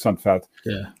 60% fat.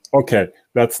 Yeah. Okay,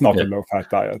 that's not a low fat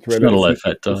diet. Really. It's not a low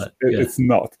fat diet. It's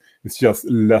not. It's just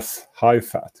less high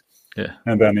fat. Yeah.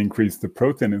 And then increase the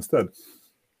protein instead.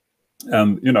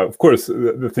 And, of course,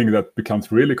 the thing that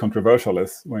becomes really controversial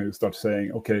is when you start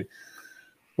saying, okay,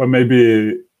 well,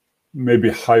 maybe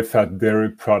high-fat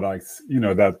dairy products,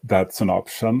 that's an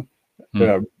option.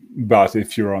 But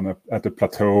if you're at a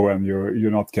plateau and you're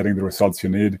not getting the results you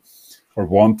need or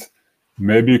want,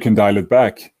 maybe you can dial it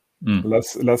back.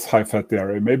 Less high-fat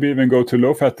dairy. Maybe even go to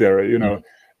low-fat dairy,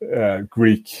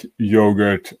 Greek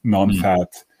yogurt,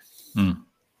 non-fat.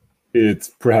 It's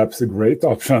perhaps a great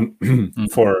option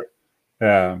for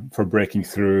breaking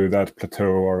through that plateau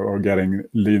or getting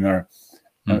leaner.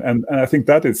 And I think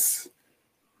that is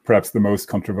perhaps the most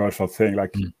controversial thing.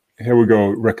 Like, here we go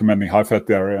recommending high-fat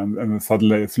dairy, and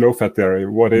suddenly it's low-fat dairy.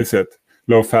 What is it?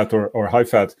 Low-fat or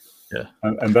high-fat? Yeah.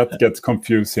 And that gets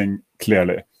confusing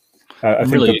clearly. I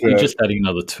think really, you're just adding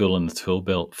another tool in the tool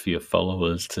belt for your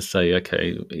followers to say,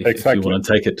 okay, if you want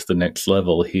to take it to the next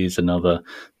level, here's another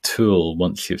tool.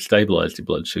 Once you've stabilized your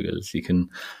blood sugars, you can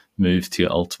move to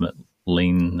your ultimate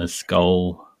leanness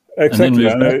goal, and then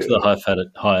move back to the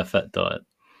higher fat diet.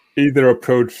 Either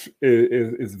approach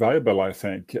is viable, I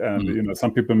think. And,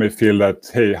 some people may feel that,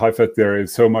 hey, high fat dairy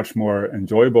is so much more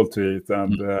enjoyable to eat,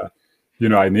 and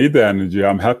I need the energy.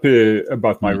 I'm happy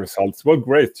about my results. Well,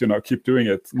 great. Keep doing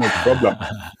it. No problem.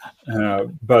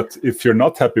 But if you're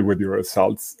not happy with your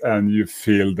results and you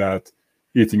feel that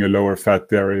eating a lower fat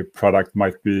dairy product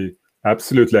might be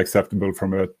absolutely acceptable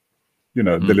from a,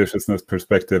 deliciousness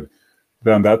perspective,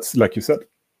 then that's, like you said,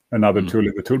 another tool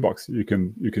in the toolbox. You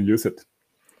can use it.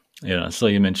 Yeah. So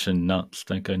you mentioned nuts.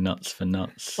 Don't go nuts for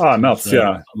nuts. Nuts.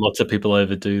 Yeah. Lots of people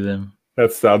overdo them.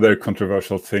 That's the other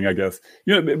controversial thing, I guess.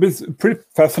 It's pretty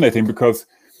fascinating because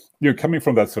you're coming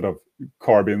from that sort of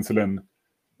carb insulin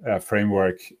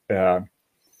framework.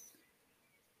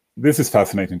 This is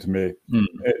fascinating to me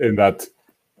in that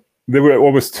there were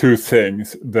always two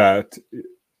things that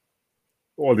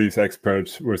all these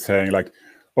experts were saying, like,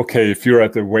 okay, if you're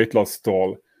at a weight loss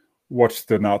stall, watch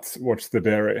the nuts, watch the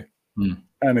dairy.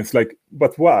 And it's like,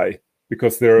 but why?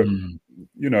 Because they're,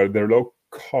 they're low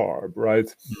carb,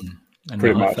 right? And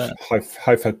pretty much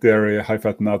high fat dairy, high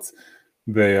fat nuts,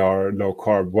 they are low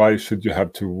carb. Why should you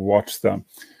have to watch them?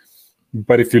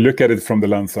 But if you look at it from the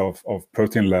lens of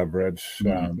protein leverage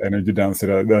and energy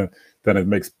density, then it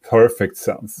makes perfect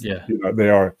sense. Yeah. They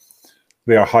are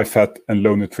high fat and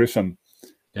low nutrition,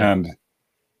 and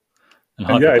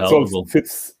it all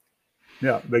fits.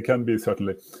 Yeah, they can be,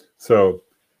 certainly. So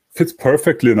fits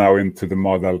perfectly now into the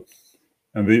model.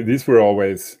 And these were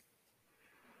always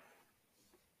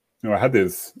I had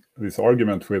this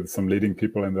argument with some leading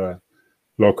people in the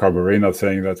low carb arena,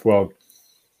 saying that, well,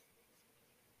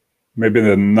 maybe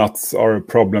the nuts are a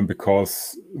problem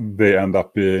because they end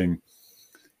up being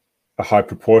a high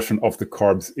proportion of the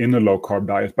carbs in a low carb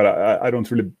diet, but I don't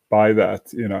really buy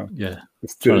that. Yeah,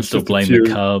 trying to still blame the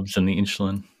carbs and the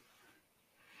insulin.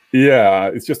 Yeah,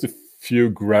 it's just a few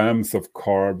grams of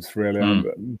carbs, really,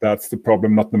 and that's the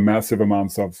problem. Not the massive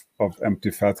amounts of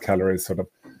empty fat calories. Sort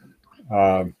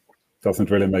of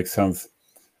doesn't really make sense.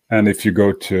 And if you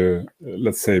go to,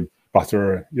 let's say,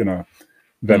 butter,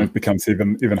 then it becomes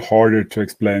even harder to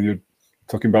explain. You're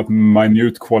talking about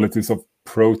minute qualities of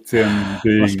protein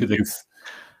being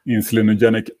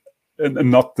insulinogenic,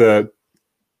 and not the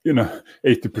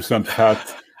 80%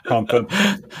 fat content.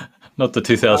 Not the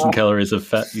 2,000 calories of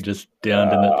fat you just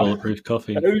downed in that bulletproof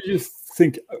coffee. I just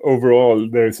think overall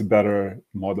there is a better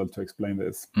model to explain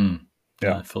this.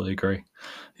 Yeah, I fully agree.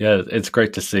 Yeah, it's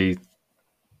great to see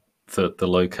the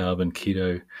low carb and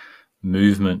keto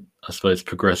movement, I suppose,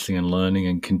 progressing and learning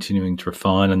and continuing to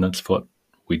refine. And that's what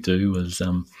we do as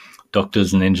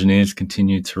doctors and engineers,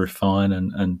 continue to refine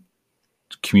and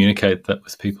communicate that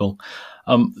with people.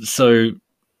 So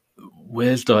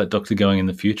where's Diet Doctor going in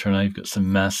the future? I know you've got some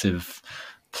massive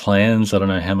plans. I don't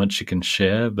know how much you can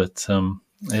share, but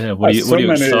what are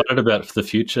you excited about for the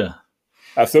future?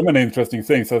 So many interesting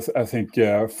things. I think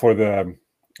for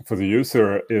the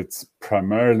user, it's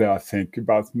primarily, I think,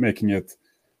 about making it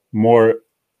more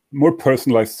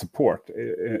personalized support,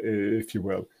 if you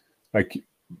will. Like,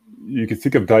 you can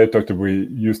think of Diet Doctor, we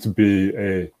used to be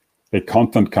a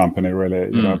content company,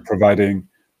 really, providing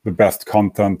the best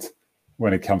content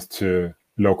when it comes to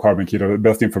low carb and keto, the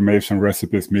best information,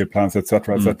 recipes, meal plans,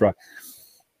 etc., etc.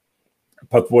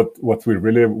 But what we're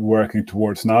really working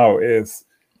towards now is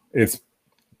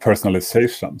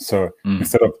personalization. So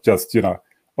instead of just,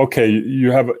 okay,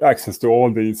 you have access to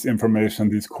all these information,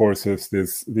 these courses,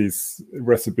 these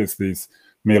recipes, these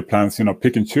meal plans,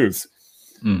 pick and choose.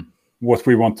 What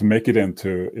we want to make it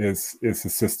into is a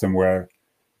system where,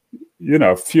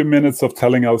 a few minutes of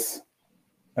telling us,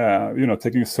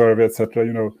 taking a survey,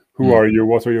 etc. Who are you?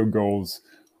 What are your goals?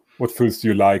 What foods do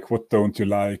you like? What don't you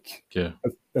like? Yeah.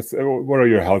 What are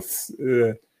your health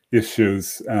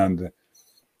issues, and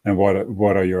what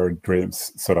are your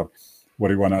dreams? Sort of, what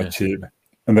do you want to achieve?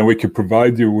 And then we could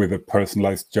provide you with a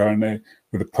personalized journey,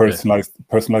 with a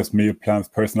personalized meal plans,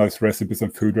 personalized recipes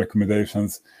and food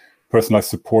recommendations, personalized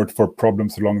support for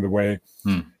problems along the way,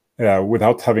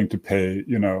 without having to pay,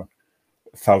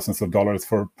 thousands of dollars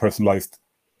for personalized,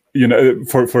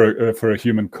 for a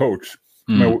human coach.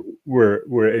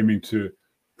 We're aiming to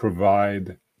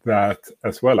provide that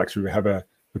as well. Actually, we have a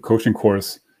coaching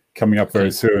course coming up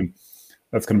very soon.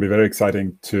 That's going to be very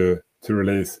exciting to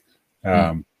release.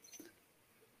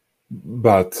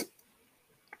 But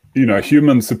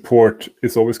human support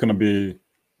is always going to be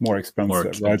more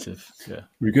expensive, right? Yeah.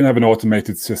 We can have an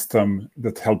automated system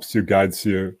that helps you, guides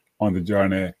you on the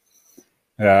journey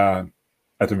at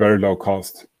a very low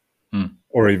cost,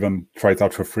 or even try it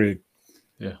out for free.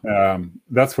 Yeah.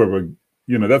 That's where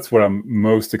that's what I'm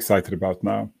most excited about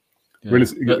now. Yeah. Really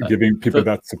giving people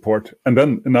that support. And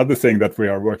then another thing that we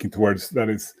are working towards that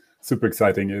is super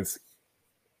exciting is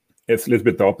it's a little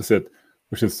bit the opposite,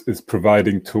 which is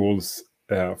providing tools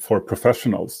for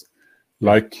professionals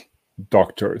like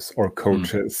doctors or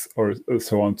coaches or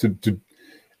so on to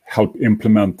help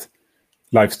implement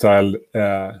lifestyle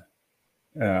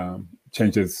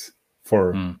changes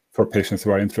for patients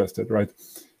who are interested, right?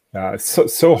 It's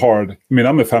so hard. I mean,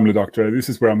 I'm a family doctor. This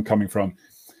is where I'm coming from.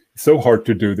 It's so hard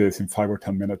to do this in 5 or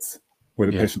 10 minutes with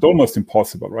a patient, almost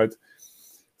impossible, right?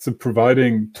 So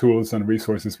providing tools and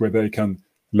resources where they can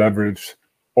leverage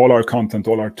all our content,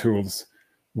 all our tools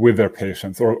with their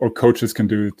patients, or coaches can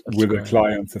do it with their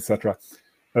clients, etc.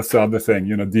 That's the other thing.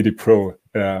 DD Pro,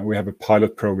 we have a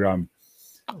pilot program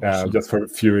just for a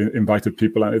few invited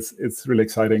people, and it's really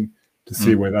exciting to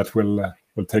see where that will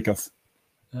take us.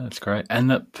 That's great.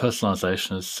 And that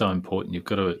personalization is so important. You've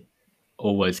got to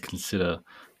always consider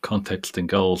context and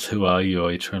goals. Who are you?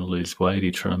 Are you trying to lose weight? Are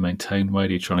you trying to maintain weight?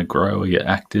 Are you trying to grow? Are you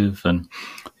active? And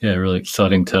really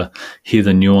exciting to hear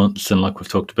the nuance. And like we've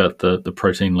talked about, the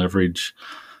protein leverage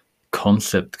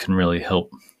concept can really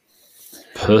help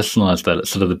personalize that.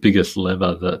 It's sort of the biggest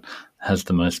lever that has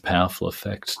the most powerful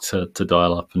effect to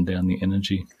dial up and down the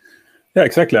energy. Yeah,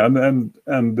 exactly. And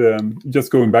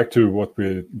just going back to what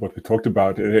we talked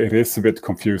about, it is a bit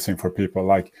confusing for people.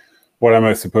 Like, what am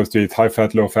I supposed to eat? High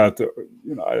fat, low fat?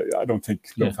 I don't think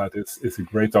low fat is a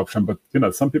great option, but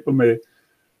some people may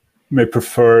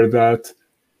prefer that.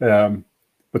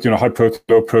 But high protein,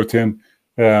 low protein.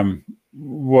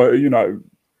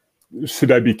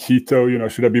 should I be keto?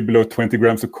 Should I be below 20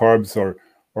 grams of carbs or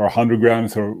 100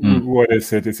 grams, or what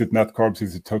is it? Is it net carbs?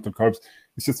 Is it total carbs?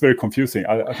 It's just very confusing.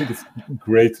 I think it's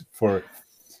great for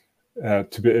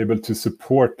to be able to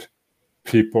support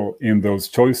people in those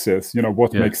choices.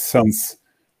 What makes sense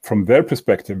from their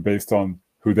perspective based on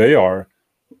who they are,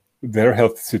 their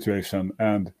health situation,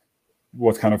 and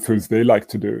what kind of foods they like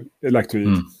to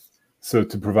eat. So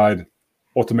to provide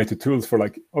automated tools for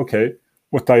okay,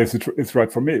 what diet is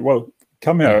right for me? Well,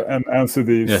 come here and answer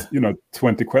these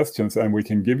 20 questions, and we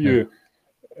can give you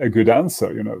a good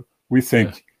answer. We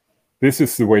think this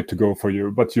is the way to go for you,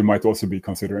 but you might also be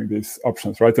considering these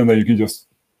options, right? And then you can just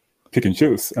pick and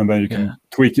choose, and then you can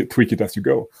tweak it as you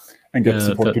go and get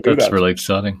support to do that. That's really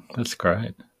exciting. That's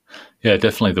great. Yeah,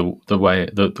 definitely the way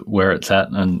where it's at,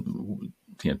 and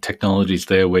technology's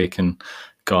there where you can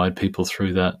guide people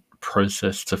through that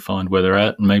process to find where they're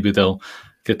at, and maybe they'll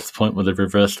get to the point where they've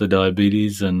reversed their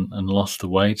diabetes and lost the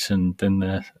weight, and then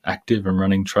they're active and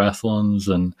running triathlons,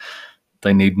 and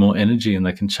they need more energy, and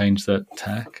they can change that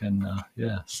tack. And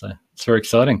so it's very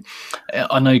exciting.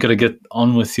 I know you got to get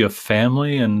on with your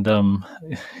family and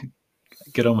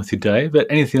get on with your day, but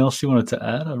anything else you wanted to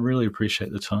add? I really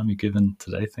appreciate the time you've given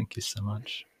today. Thank you so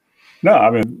much. No,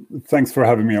 I mean, thanks for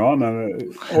having me on.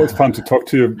 Always fun to talk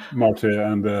to you, Marty.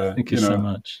 And thank you so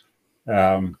much.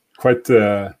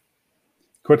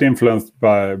 Quite influenced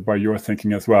by your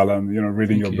thinking as well, and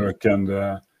reading your book and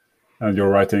your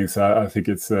writings. I think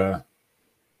it's a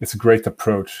great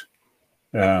approach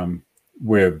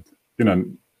with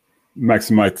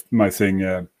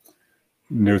maximizing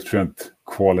nutrient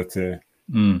quality.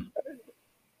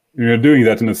 Doing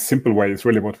that in a simple way is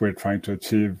really what we're trying to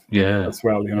achieve as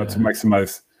well. To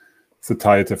maximize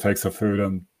satiety effects of food,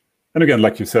 and again,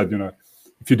 like you said,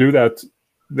 if you do that,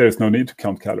 there's no need to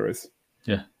count calories.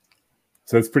 Yeah.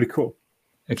 So it's pretty cool.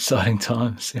 Exciting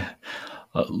times. Yeah.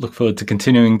 I look forward to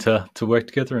continuing to work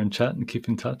together and chat and keep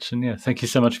in touch. And thank you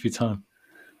so much for your time.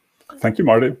 Thank you,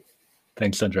 Marty.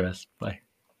 Thanks, Andreas. Bye.